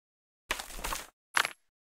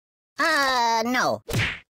No.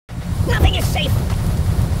 Nothing is safe.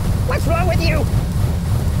 What's wrong with you?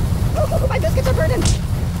 Oh, my biscuits are burning.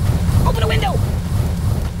 Open a window.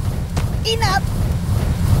 Enough!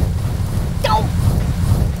 Don't.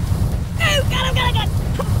 Oh, got him.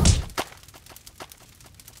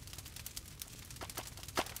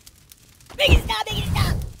 Make it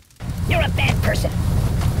stop! You're a bad person.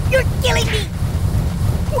 You're killing me!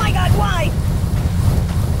 My God, why?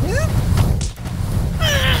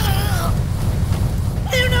 Ah!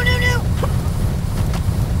 No!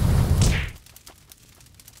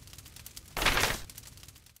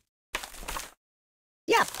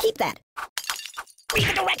 Yeah, keep that. Read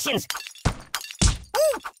the directions.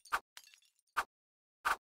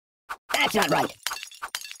 That's not right.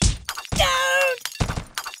 Don't!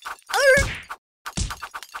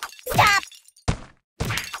 Stop!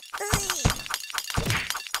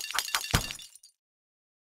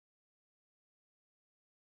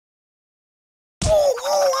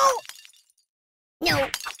 Oh! No!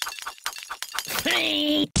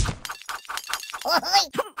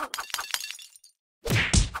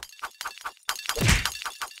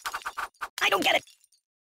 I don't get it.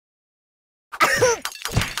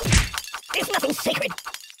 There's nothing sacred.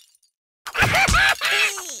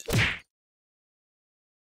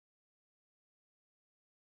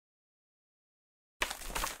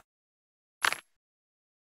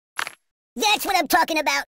 That's what I'm talking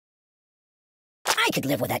about! I could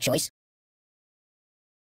live with that choice.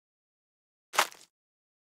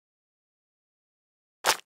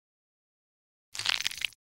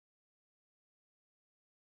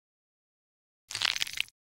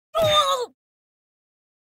 Oh!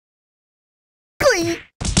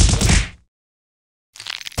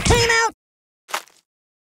 Time out!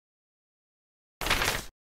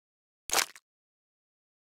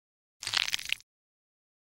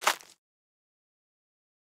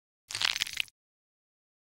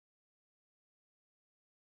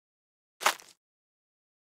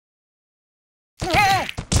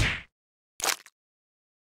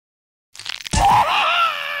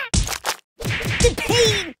 The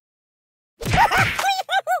pain!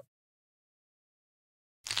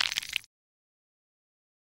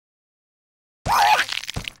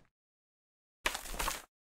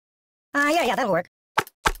 Yeah, that'll work.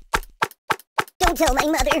 Don't tell my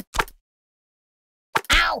mother.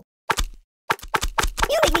 Ow!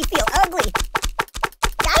 You make me feel ugly.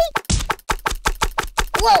 Die?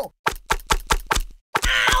 Whoa!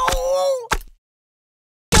 Ow!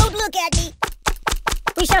 Don't look at me!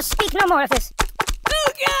 We shall speak no more of this.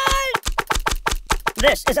 Oh, God!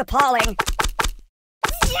 This is appalling.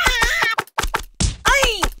 Stop!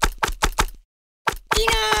 Aye!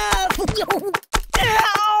 Enough!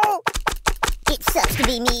 Ow! It sucks to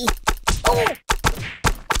be me. Oh!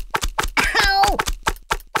 Ow!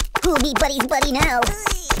 Who'll be Buddy's buddy now?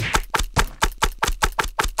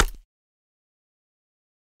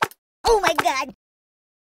 Oh my God!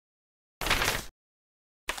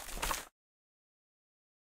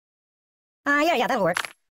 Yeah, that'll work.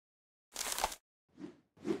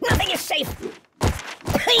 Nothing is safe.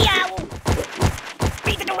 Yow!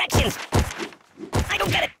 Read the directions. I don't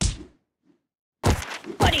get it.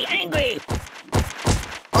 Buddy, angry.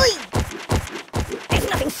 Oi! There's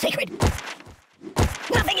nothing sacred.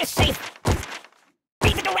 Nothing is safe.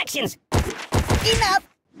 Read the directions. Enough!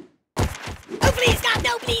 Oh, please stop!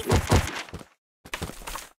 No, please!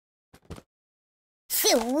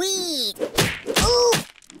 Sweet! Ooh!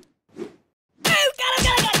 Oh, got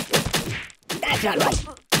him! That's not right.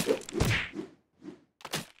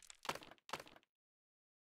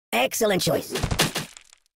 Excellent choice.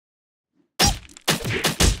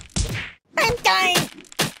 I'm dying!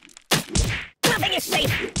 Nothing is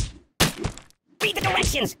safe. Read the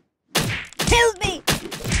directions. Help me!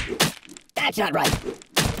 That's not right.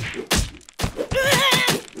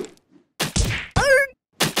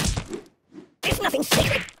 There's nothing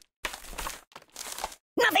sacred.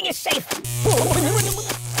 Nothing is safe.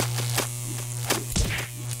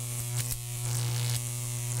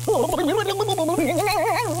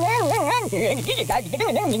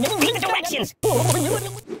 Read the directions.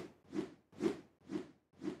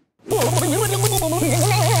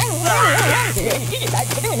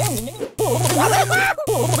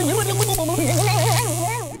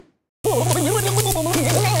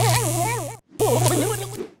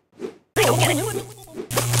 I don't get it.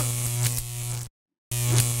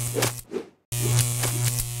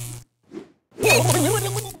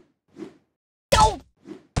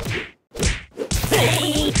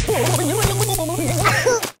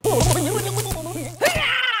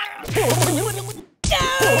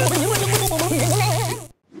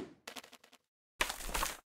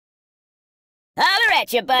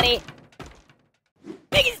 Gotcha, buddy.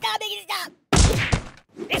 Make it stop, make it stop.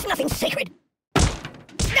 There's nothing sacred.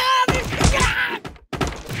 Stop!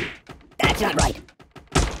 That's not right.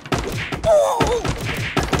 Oh!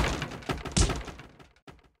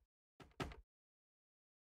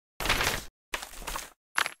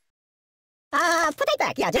 Put it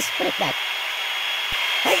back. Yeah, just put it back.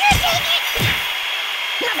 Nothing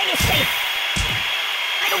is safe.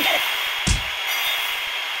 I don't get it.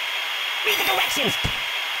 Read the directions.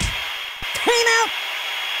 Time out!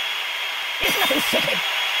 There's nothing sacred.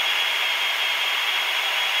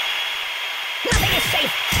 Nothing is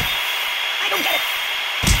safe. I don't get it.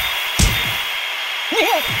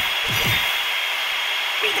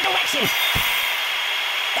 Read the directions.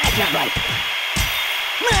 That's not right.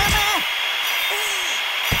 Mama!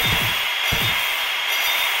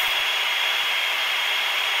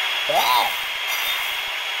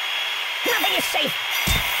 Nothing is safe.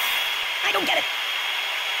 I don't get it.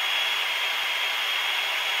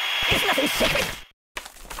 There's nothing sacred.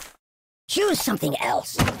 Choose something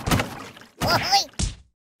else. Oi!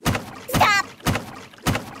 Stop!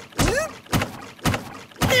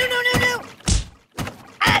 No, no, no, no!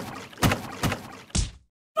 Ah!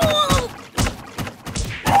 Oh!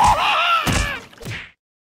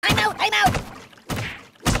 I'm out, I'm out!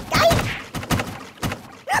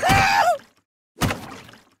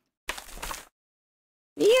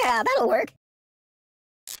 Yeah, that'll work.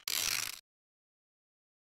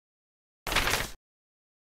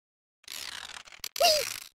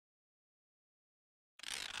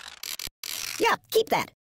 Yeah, keep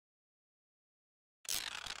that.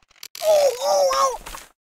 Oh!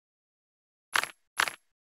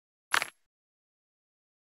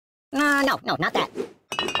 No, not that.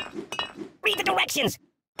 Read the directions!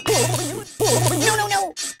 No, no,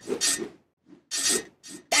 no!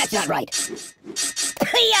 That's not right.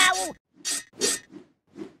 Ow!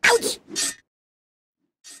 Ouch!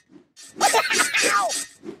 Ow!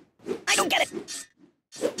 I don't get it.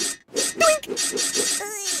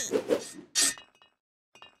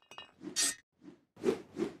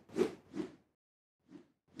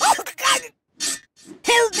 Oh, God!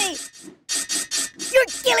 Help me! You're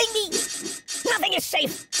killing me! Nothing is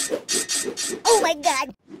safe. Oh, my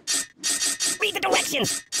God! Read the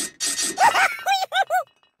directions.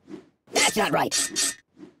 That's not right.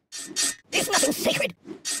 There's nothing sacred.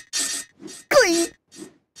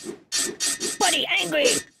 Buddy, angry.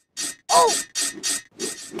 Oh!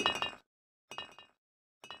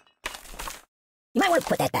 You might want to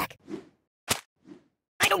put that back.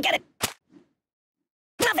 I don't get it.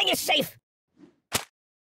 Nothing is safe.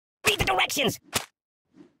 Read the directions.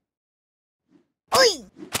 Oi!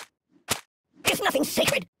 There's nothing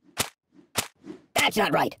sacred. That's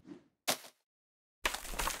not right.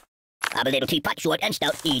 I'm a little teapot, short and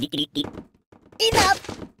stout.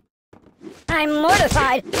 Enough! I'm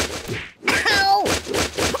mortified. Ow!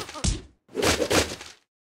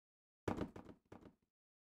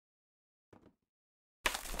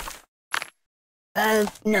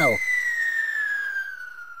 No.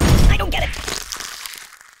 I don't get it.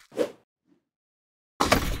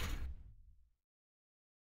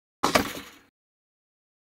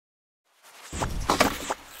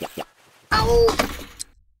 Ow!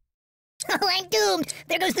 Oh, I'm doomed!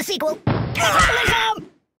 There goes the sequel! Capitalism!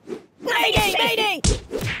 Mayday! Mayday!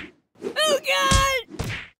 Oh, God!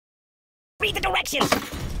 Read the directions.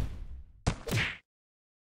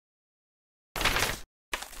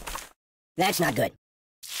 That's not good.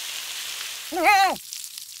 I'm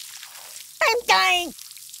dying!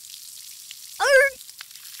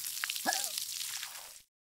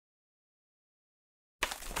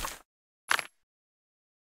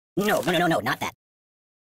 No, not that.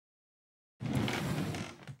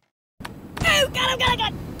 Oh, God,